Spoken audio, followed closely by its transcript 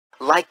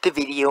like the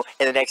video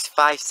in the next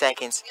 5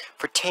 seconds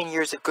for 10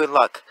 years of good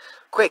luck.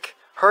 Quick,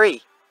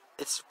 hurry.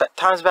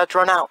 Time's about to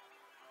run out.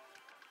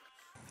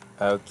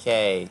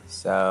 Okay,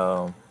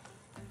 so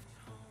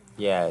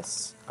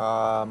yes,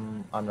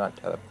 I'm not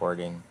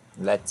teleporting.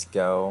 Let's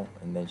go.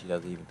 And then she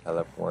doesn't even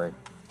teleport.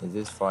 Is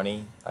this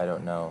funny? I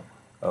don't know.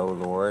 Oh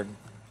Lord.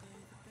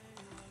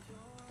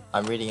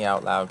 I'm reading it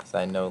out loud because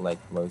I know like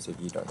most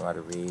of you don't know how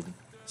to read.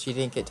 She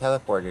didn't get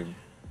teleported.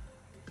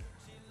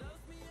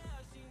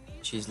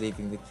 She's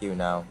leaving the queue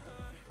now.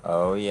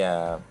 Oh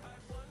yeah.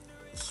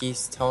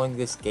 He's telling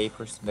this gay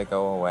person to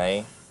go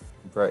away.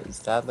 Bruh, is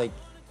that like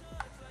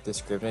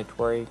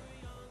discriminatory?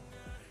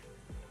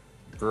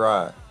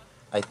 Bruh,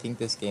 I think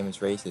this game is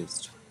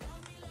racist.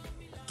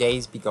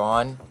 Gays be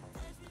gone?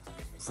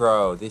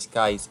 Bro, this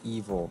guy is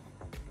evil.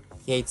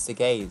 He hates the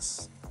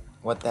gays.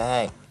 What the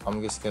heck?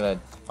 I'm just gonna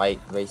fight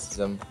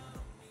racism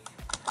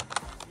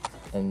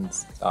and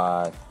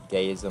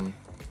gayism.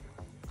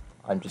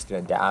 I'm just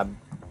gonna dab.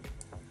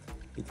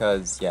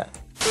 Because, yeah.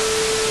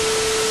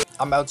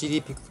 I'm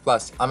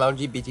LGBTQ+. I'm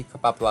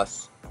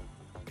LGBTQ+.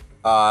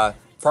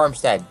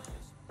 FARMSTEAD.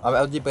 I'm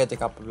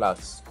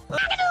LGBTQ+.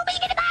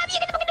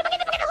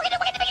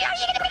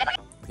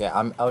 Yeah,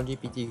 I'm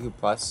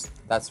LGBTQ+.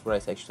 That's what I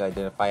sexually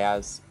identify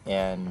as.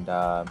 And,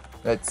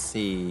 let's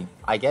see.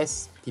 I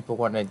guess people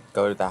want to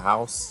go to the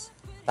house.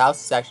 The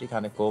house is actually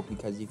kind of cool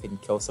because you can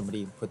kill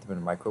somebody and put them in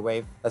a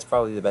microwave. That's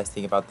probably the best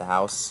thing about the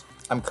house.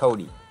 I'm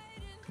Cody.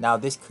 Now,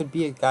 this could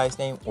be a guy's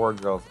name or a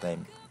girl's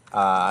name.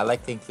 I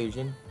like the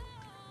inclusion.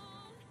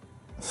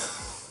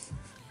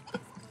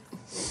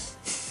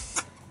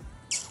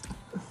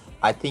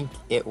 I think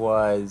it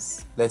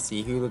was, let's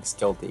see, who looks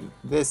guilty?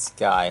 This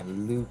guy,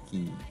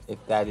 Lukey,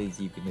 if that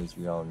is even his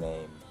real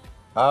name.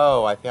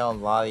 Oh, I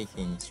found Lolly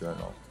King's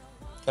journal.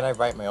 Can I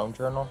write my own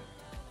journal?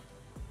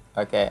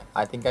 Okay,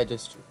 I think I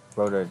just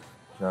wrote a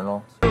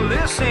journal.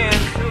 Listen,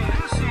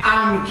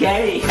 I'm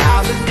gay.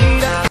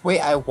 Wait,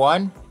 I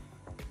won?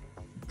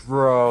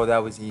 Bro,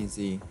 that was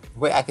easy.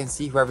 Wait, I can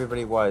see who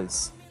everybody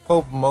was.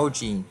 Pope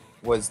Moji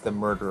was the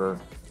murderer.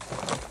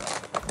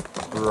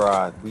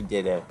 Bruh, we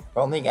did it.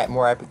 The only thing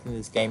more epic in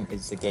this game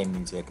is the game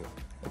music.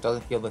 It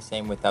doesn't feel the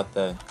same without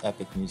the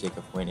epic music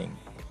of winning.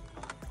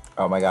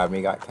 Oh my god,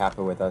 we got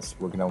Kappa with us.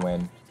 We're gonna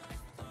win.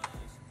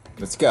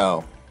 Let's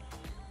go.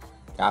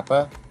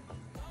 Kappa.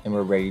 And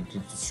we're ready to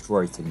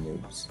destroy some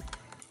noobs.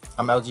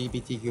 I'm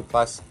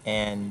LGBTQ+,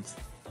 and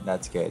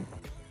that's good.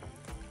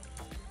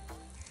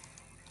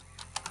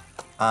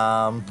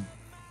 I'm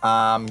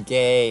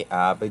gay,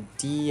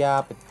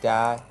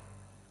 abba-dee-abba-da.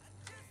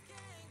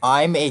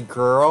 I'm a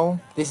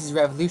girl? This is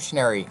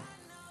revolutionary.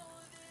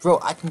 Bro,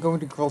 I can go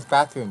into girls'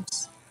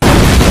 bathrooms.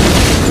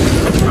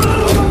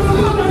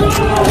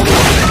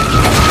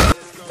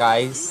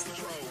 Guys,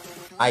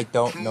 I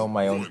don't know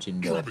my own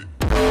gender.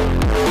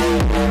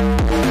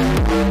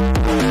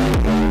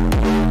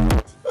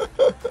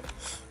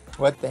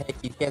 What the heck?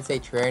 You can't say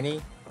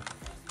tranny?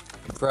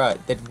 Bruh,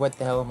 then what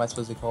the hell am I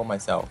supposed to call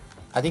myself?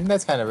 I think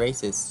that's kind of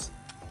racist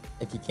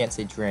if you can't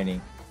say tranny.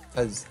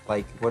 Because,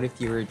 like, what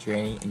if you were a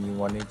tranny and you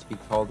wanted to be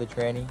called a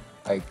tranny?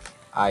 Like,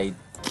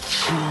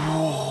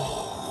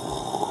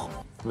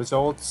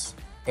 Results.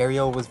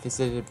 Ariel was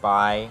visited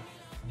by...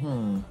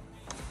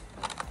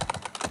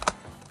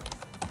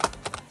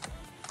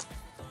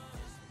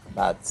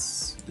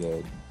 That's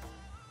good.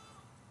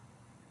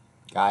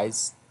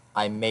 Guys,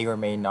 I may or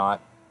may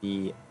not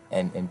be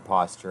an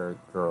imposter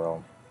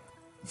girl.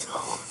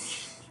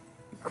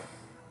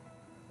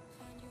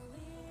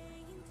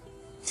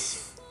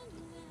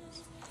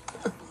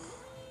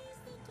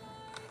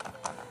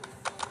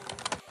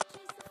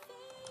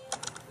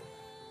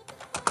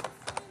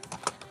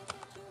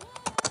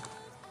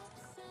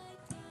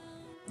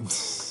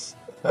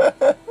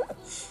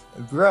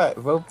 Bruh,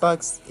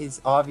 Roblox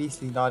is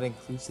obviously not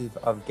inclusive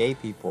of gay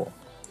people,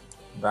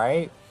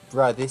 right?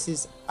 Bruh, this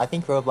is... I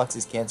think Roblox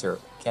is cancelled.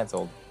 I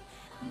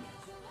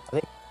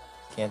think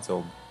it's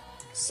cancelled.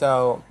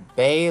 So,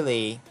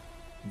 Bailey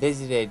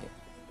visited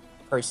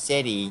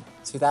Persity,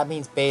 so that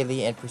means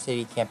Bailey and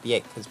Persity can't be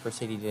it, because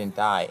Persity didn't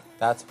die.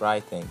 That's what I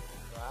think.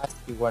 Bro, I has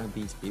to be one of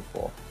these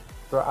people.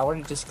 Bro, I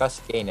want to discuss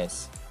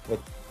gayness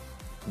with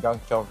young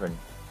children.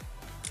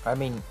 I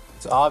mean,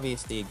 it's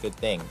obviously a good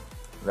thing,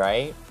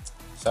 right?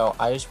 So,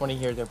 I just want to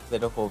hear their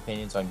political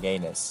opinions on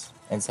gayness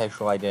and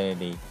sexual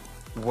identity.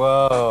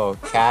 Whoa,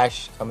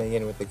 Cash coming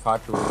in with the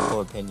controversial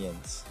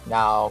opinions.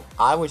 Now,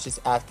 I was just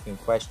asking a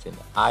question.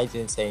 I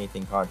didn't say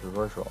anything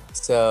controversial.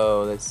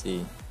 So, let's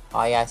see.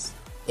 I asked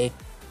if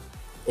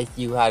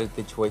you had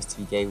the choice to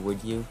be gay,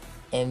 would you?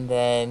 And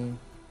then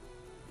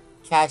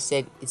Cash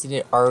said, isn't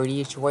it already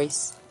a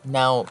choice?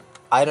 Now,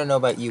 I don't know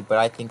about you, but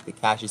I think the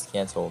Cash is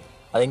cancelled.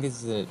 I think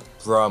this is a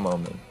draw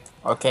moment.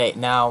 Okay,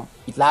 now,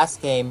 the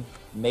last game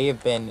may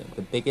have been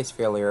the biggest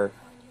failure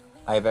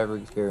I've ever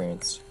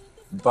experienced.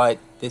 But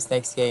this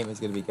next game is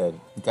going to be good.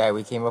 Okay,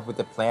 we came up with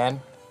a plan.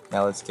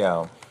 Now let's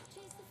go.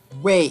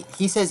 Wait,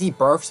 he says he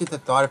barfs at the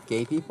thought of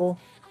gay people?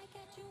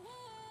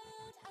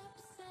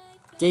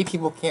 Gay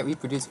people can't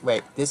reproduce.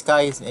 Wait, this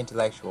guy is an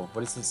intellectual.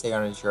 What does it say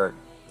on his shirt?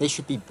 they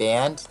should be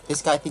banned.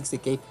 This guy thinks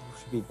that gay people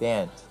should be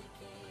banned.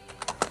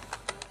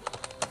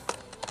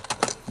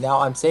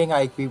 Now, I'm saying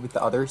I agree with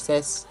the other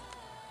sis,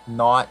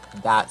 not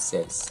that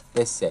sis.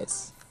 This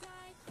sis.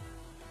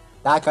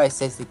 That guy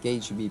says that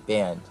gays should be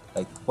banned.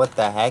 Like, what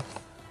the heck?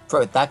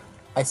 Bro, that,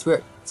 I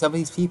swear, some of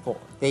these people,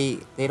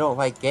 they don't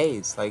like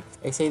gays. Like,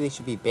 they say they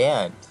should be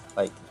banned.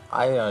 Like,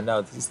 I don't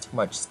know,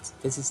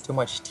 this is too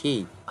much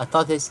tea. I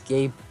thought this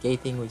gay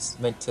thing was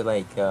meant to,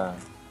 like,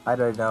 I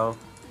don't know,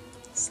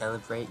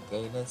 celebrate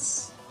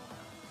gayness.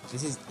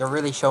 They're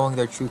really showing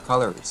their true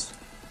colors.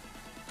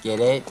 Get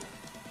it?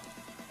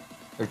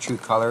 Their true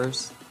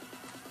colors.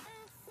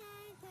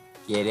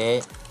 Get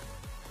it?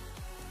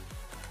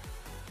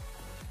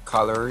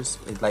 Colors,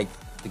 it's like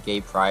the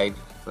gay pride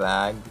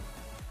flag.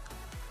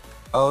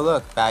 Oh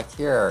look, back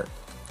here.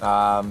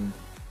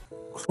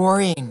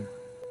 Chlorine.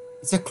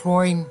 It's a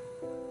chlorine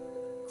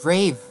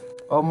grave.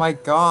 Oh my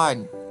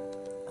god.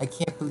 I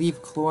can't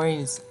believe chlorine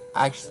is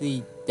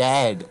actually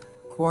dead.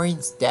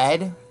 Chlorine's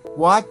dead?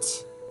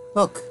 What?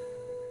 Look.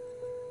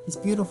 He's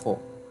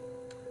beautiful.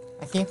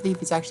 I can't believe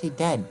he's actually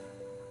dead.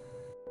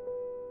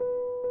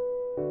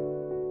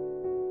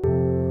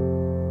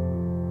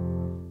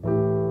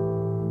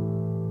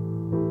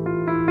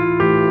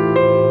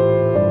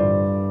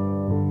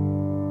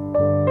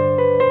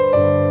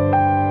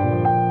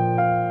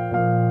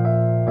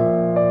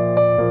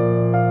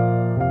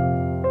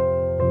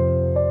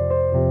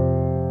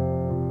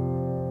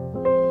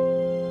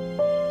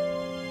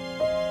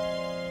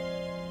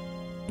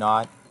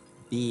 Not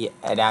be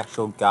an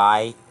actual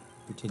guy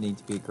pretending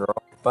to be a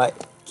girl.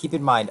 But keep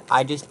in mind,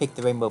 I just picked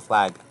the rainbow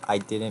flag. I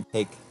didn't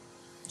pick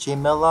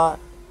Jamila,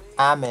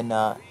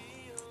 Amina,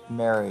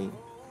 Mary.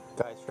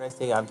 Guys, should I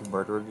say I'm the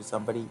murderer to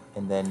somebody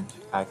and then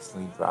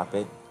accidentally drop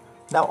it?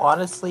 Now,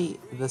 honestly,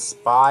 the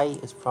spy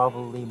is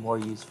probably more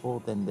useful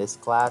than this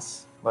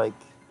class. Like,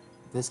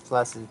 this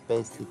class is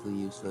basically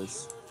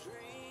useless.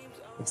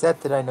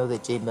 Except that I know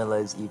that Jamila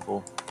is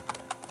evil.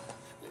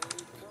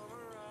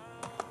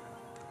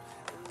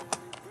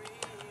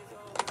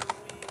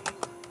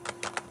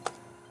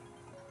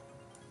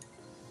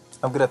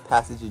 I'm gonna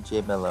pass it to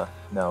Jamila.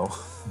 No.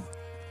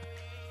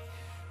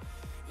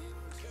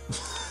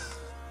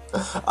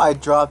 I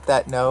dropped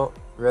that note.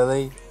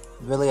 Really?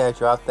 Really, I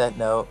dropped that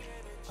note?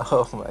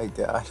 Oh my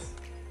god.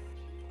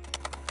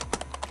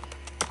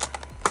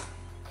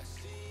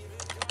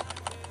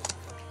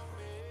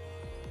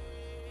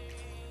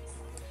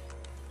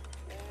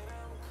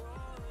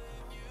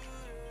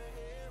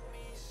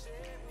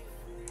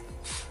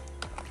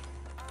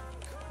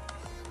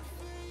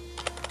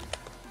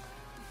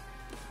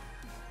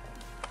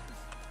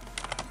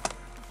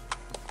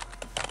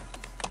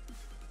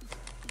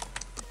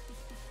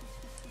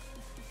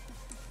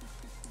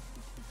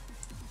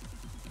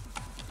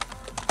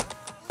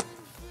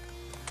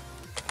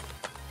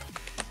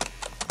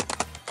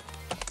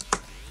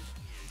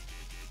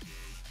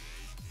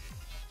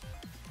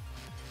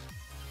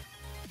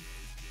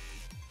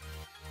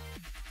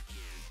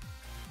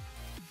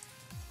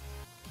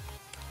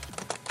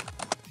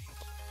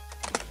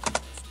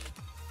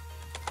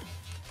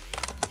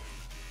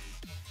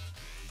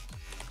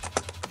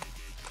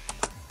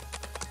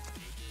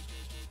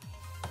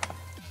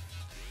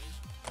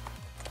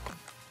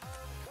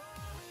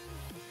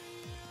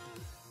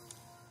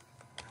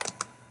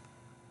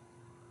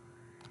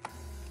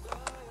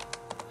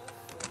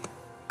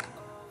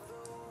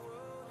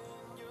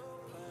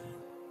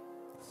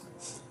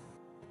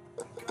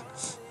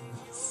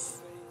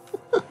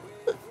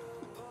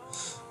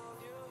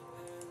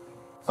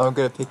 I'm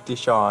gonna pick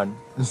Deshaun.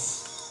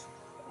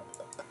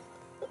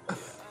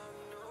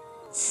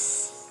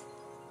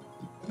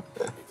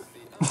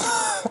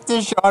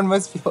 Deshaun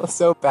must feel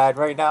so bad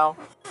right now.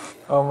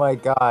 Oh my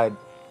god.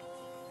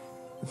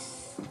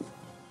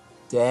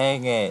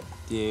 Dang it,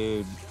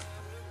 dude.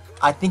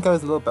 I think I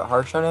was a little bit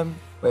harsh on him.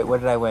 Wait,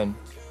 what did I win?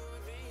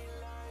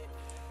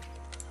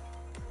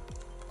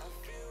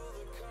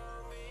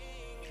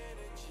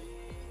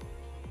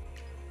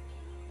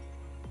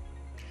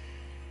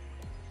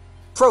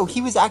 Bro,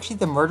 he was actually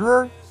the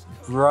murderer?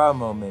 Bruh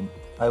moment.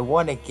 I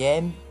won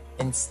again,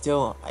 and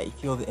still I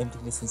feel the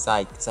emptiness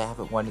inside because I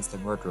haven't won as the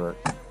murderer.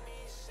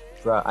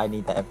 Bruh, I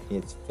need that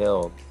emptiness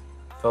filled.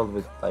 Filled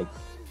with, like,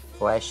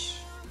 flesh.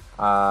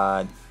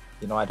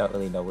 You know, I don't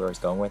really know where I was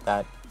going with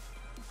that.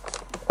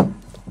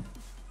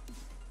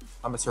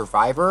 I'm a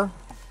survivor?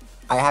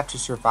 I have to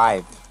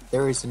survive.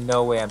 There is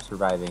no way I'm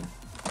surviving.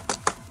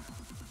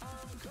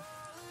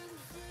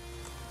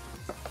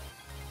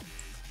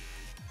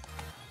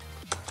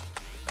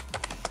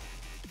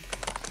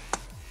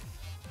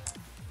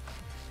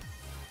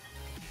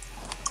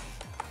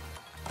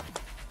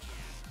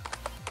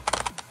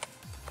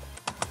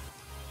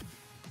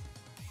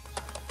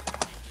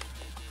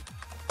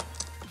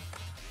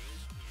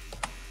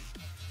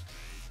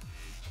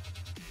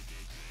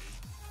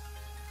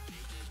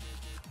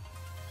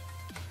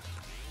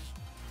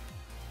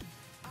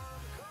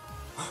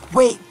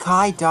 Wait,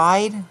 Kai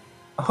died?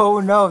 Oh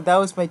no, that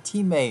was my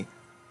teammate.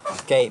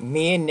 Okay,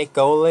 me and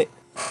Nicole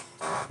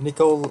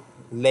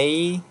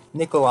Lei,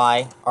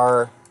 Nikolai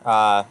are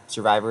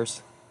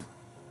survivors.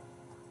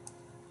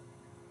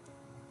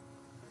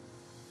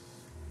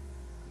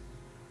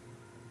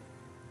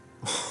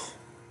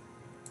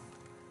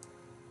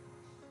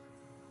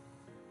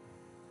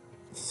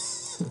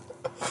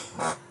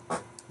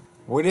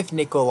 What if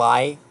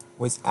Nikolai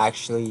was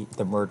actually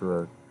the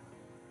murderer?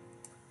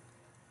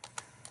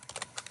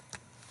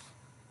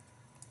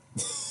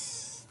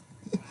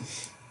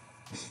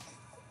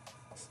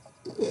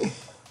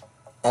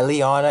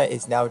 Eliana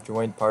is now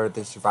joined part of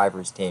the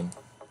survivors team.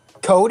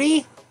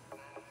 Cody?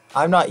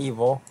 I'm not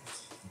evil.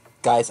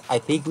 Guys, I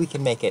think we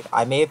can make it.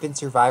 I may have been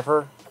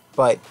survivor,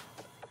 but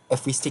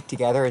if we stick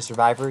together as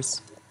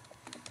survivors...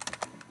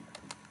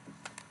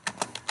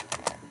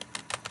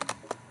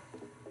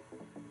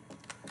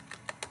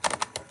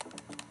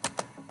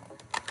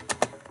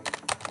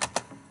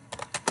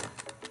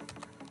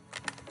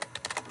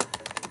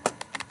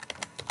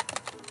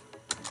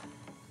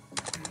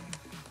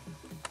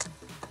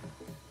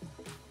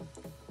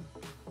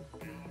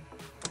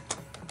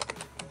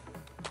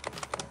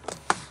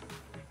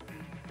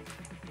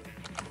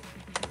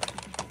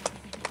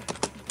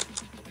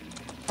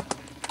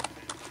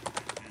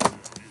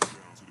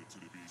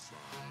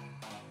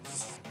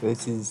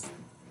 This is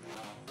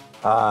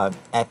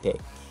epic.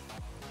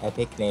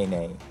 Epic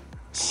Nene.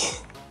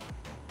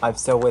 I'm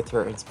still with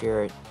her in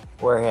spirit.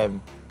 Or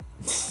him.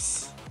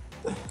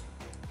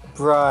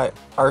 Bruh,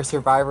 our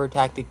survivor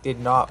tactic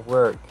did not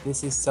work.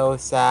 This is so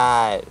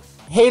sad.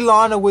 Hey,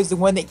 Lana was the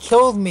one that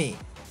killed me.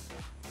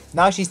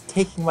 Now she's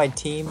taking my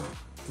team.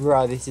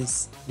 Bruh, this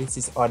is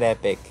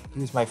unepic. He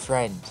was my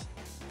friend.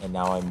 And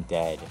now I'm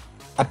dead.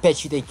 I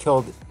bet you they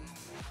killed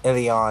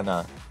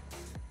Eliana.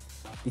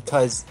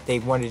 Because they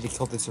wanted to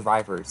kill the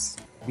survivors.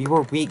 We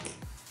were weak.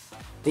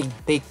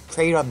 They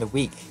preyed on the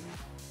weak.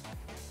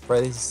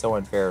 Bro, this is so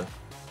unfair.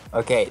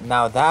 Okay,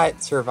 now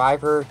that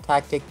survivor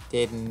tactic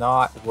did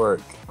not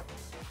work.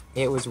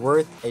 It was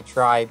worth a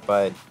try,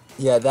 but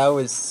yeah, that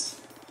was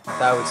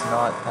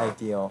not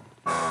ideal.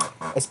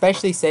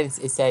 Especially since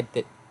it said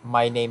that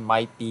my name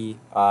might be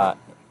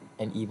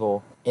an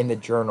evil in the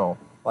journal.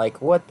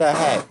 Like, what the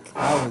heck?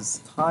 I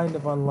was kind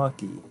of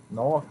unlucky.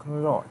 No,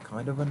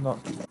 kind of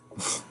unlucky.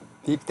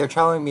 They're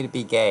telling me to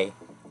be gay.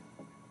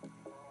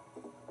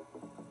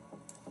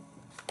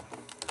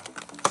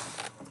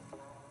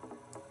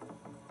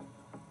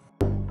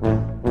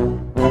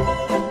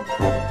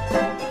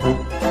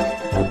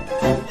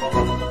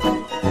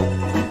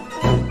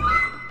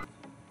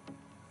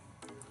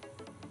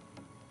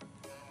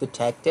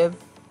 Detective?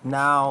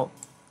 Now,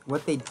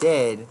 what they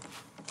did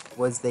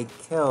was they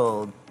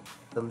killed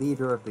the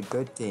leader of the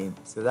good team.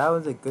 So that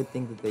was a good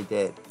thing that they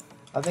did.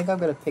 I think I'm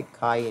gonna pick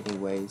Kai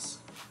anyways.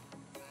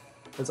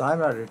 Because I'm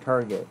not a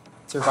target.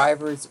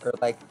 Survivors are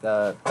like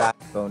the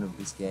backbone of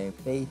this game.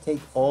 They take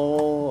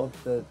all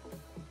of the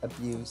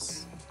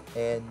abuse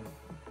and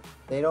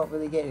they don't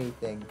really get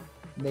anything.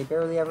 And they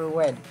barely ever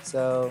win.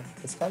 So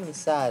it's kind of a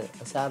sad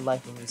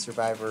life of a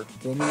survivor.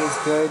 Vinny is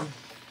good.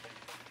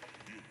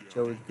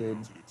 Joe is good.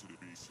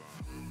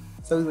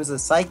 So he was a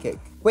psychic.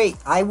 Wait,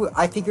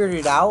 I figured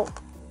it out?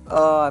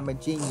 Oh, I'm a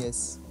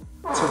genius.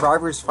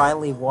 Survivors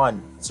finally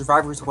won.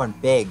 Survivors won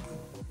big.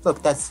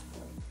 Look, that's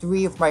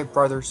 3 of my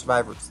brother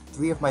survivors.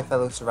 3 of my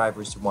fellow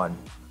survivors won.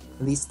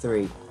 At least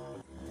 3.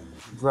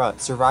 Bruh,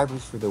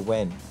 survivors for the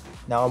win.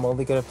 Now I'm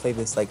only gonna play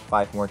this like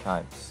 5 more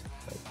times.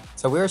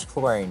 So where's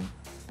Chlorine?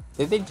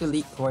 Did they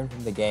delete Chlorine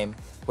from the game?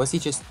 Was he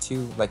just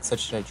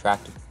such an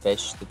attractive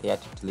fish that they had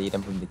to delete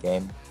him from the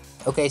game?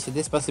 Okay, so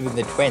this must have been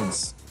the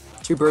twins.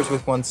 2 birds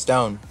with 1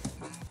 stone.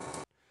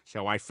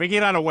 So I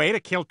figured out a way to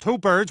kill 2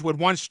 birds with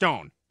 1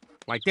 stone.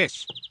 Like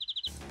this.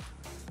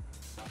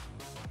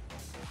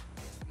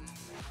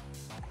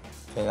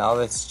 Okay, now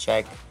let's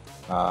check.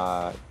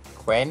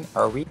 Quinn?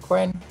 Are we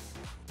Quinn?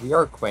 We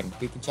are Quinn.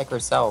 We can check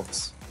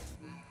ourselves.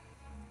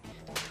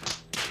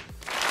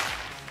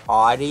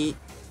 Audite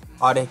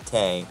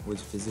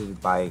was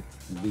visited by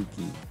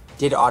Luki.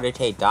 Did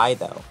Audite die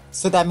though?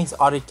 So that means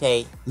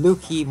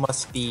Luki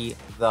must be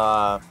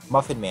the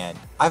Muffin Man.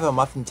 I have a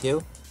muffin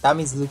too? That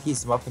means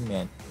Luki's the Muffin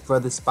Man. Bro,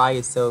 the spy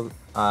is so,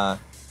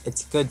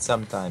 it's good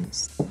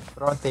sometimes.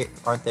 But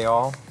aren't they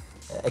all?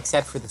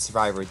 Except for the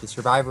survivor. The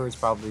survivor is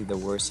probably the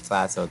worst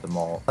class of them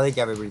all. I think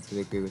everybody's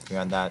gonna agree with me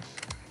on that.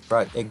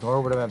 But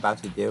ignore what I'm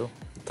about to do,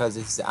 because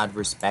this is out of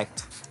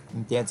respect.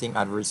 I'm dancing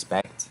out of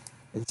respect.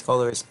 It's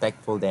called a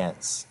respectful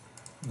dance.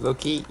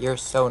 Luki, you're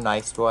so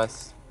nice to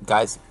us.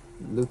 Guys,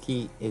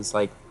 Luki is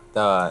like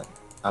a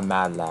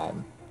mad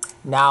lad.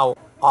 Now,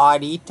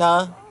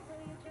 Arita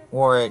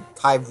or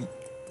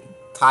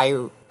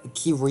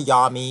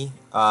Kiriyami,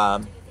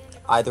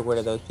 either one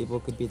of those people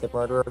could be the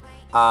murderer.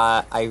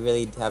 I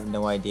really have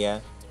no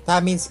idea.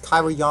 That means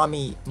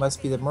Kiriyami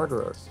must be the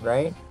murderer,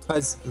 right?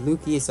 Because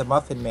Luki is a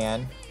Muffin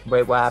Man.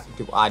 Wait, what happened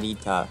to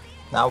Arita?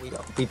 Now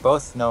we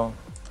both know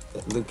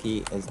that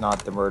Luki is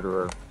not the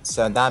murderer.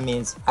 So that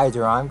means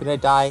either I'm gonna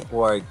die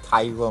or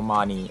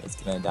Kairomani is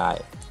gonna die.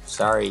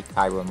 Sorry,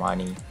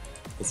 Kairomani.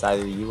 It's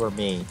either you or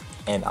me,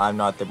 and I'm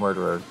not the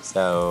murderer,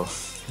 so...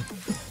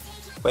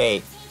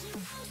 Wait.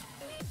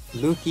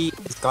 Lukey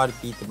has got to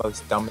be the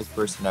most dumbest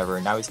person ever,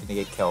 and now he's gonna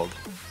get killed.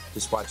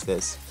 Just watch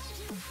this.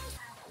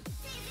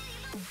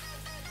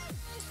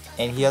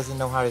 And he doesn't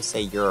know how to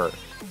say "you're."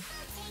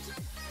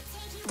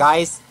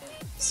 Guys,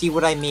 see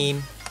what I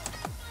mean?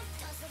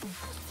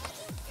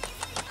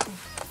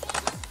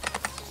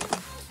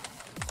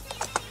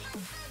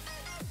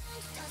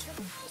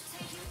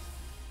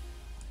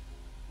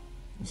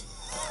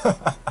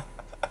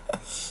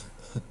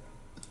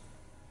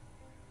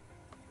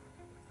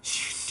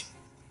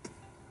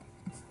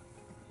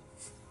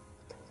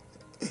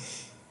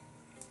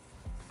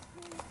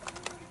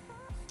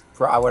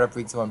 Bro, I wanna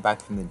bring someone back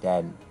from the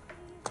dead.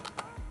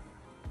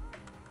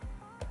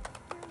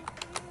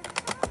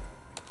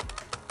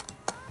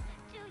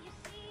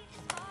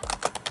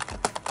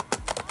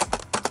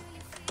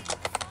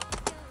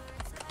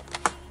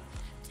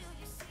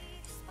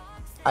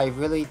 I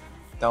really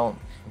don't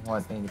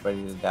want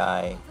anybody to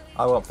die.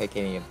 I won't pick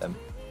any of them.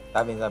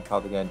 That means I'm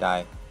probably gonna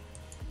die.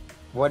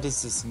 What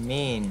does this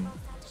mean?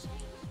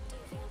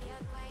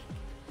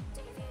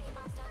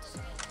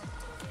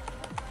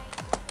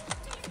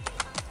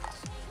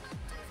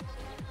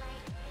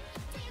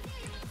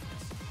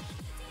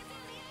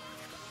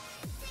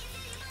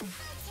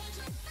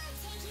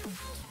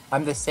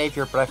 I'm the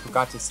savior, but I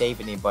forgot to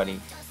save anybody.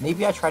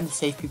 Maybe I tried to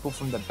save people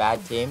from the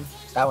bad team?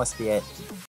 That must be it.